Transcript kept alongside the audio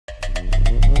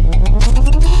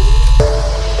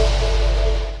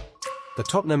the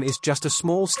Tottenham is just a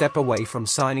small step away from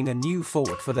signing a new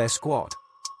forward for their squad.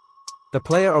 The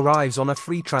player arrives on a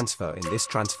free transfer in this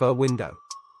transfer window.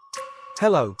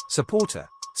 Hello, supporter,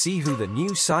 see who the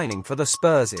new signing for the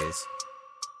Spurs is.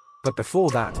 But before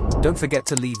that, don't forget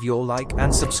to leave your like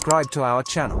and subscribe to our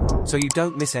channel, so you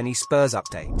don't miss any Spurs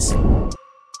updates.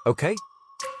 Okay?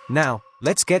 Now,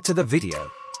 let's get to the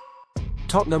video.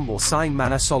 Tottenham will sign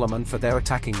Manor Solomon for their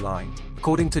attacking line,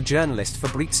 according to journalist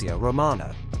Fabrizio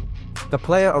Romano. The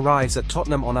player arrives at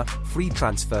Tottenham on a free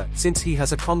transfer since he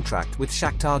has a contract with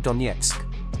Shakhtar Donetsk.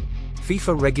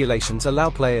 FIFA regulations allow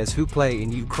players who play in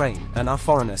Ukraine and are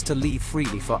foreigners to leave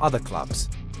freely for other clubs.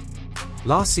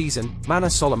 Last season, Manor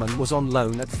Solomon was on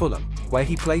loan at Fulham, where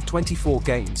he played 24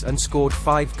 games and scored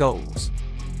 5 goals.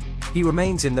 He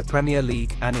remains in the Premier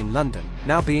League and in London,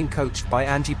 now being coached by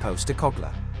Ange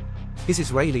Postecoglou. He's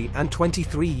Israeli and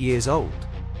 23 years old.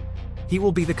 He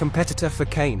will be the competitor for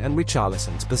Kane and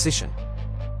Richarlison's position.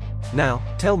 Now,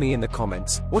 tell me in the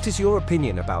comments, what is your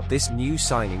opinion about this new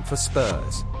signing for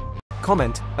Spurs?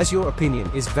 Comment, as your opinion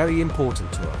is very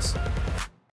important to us.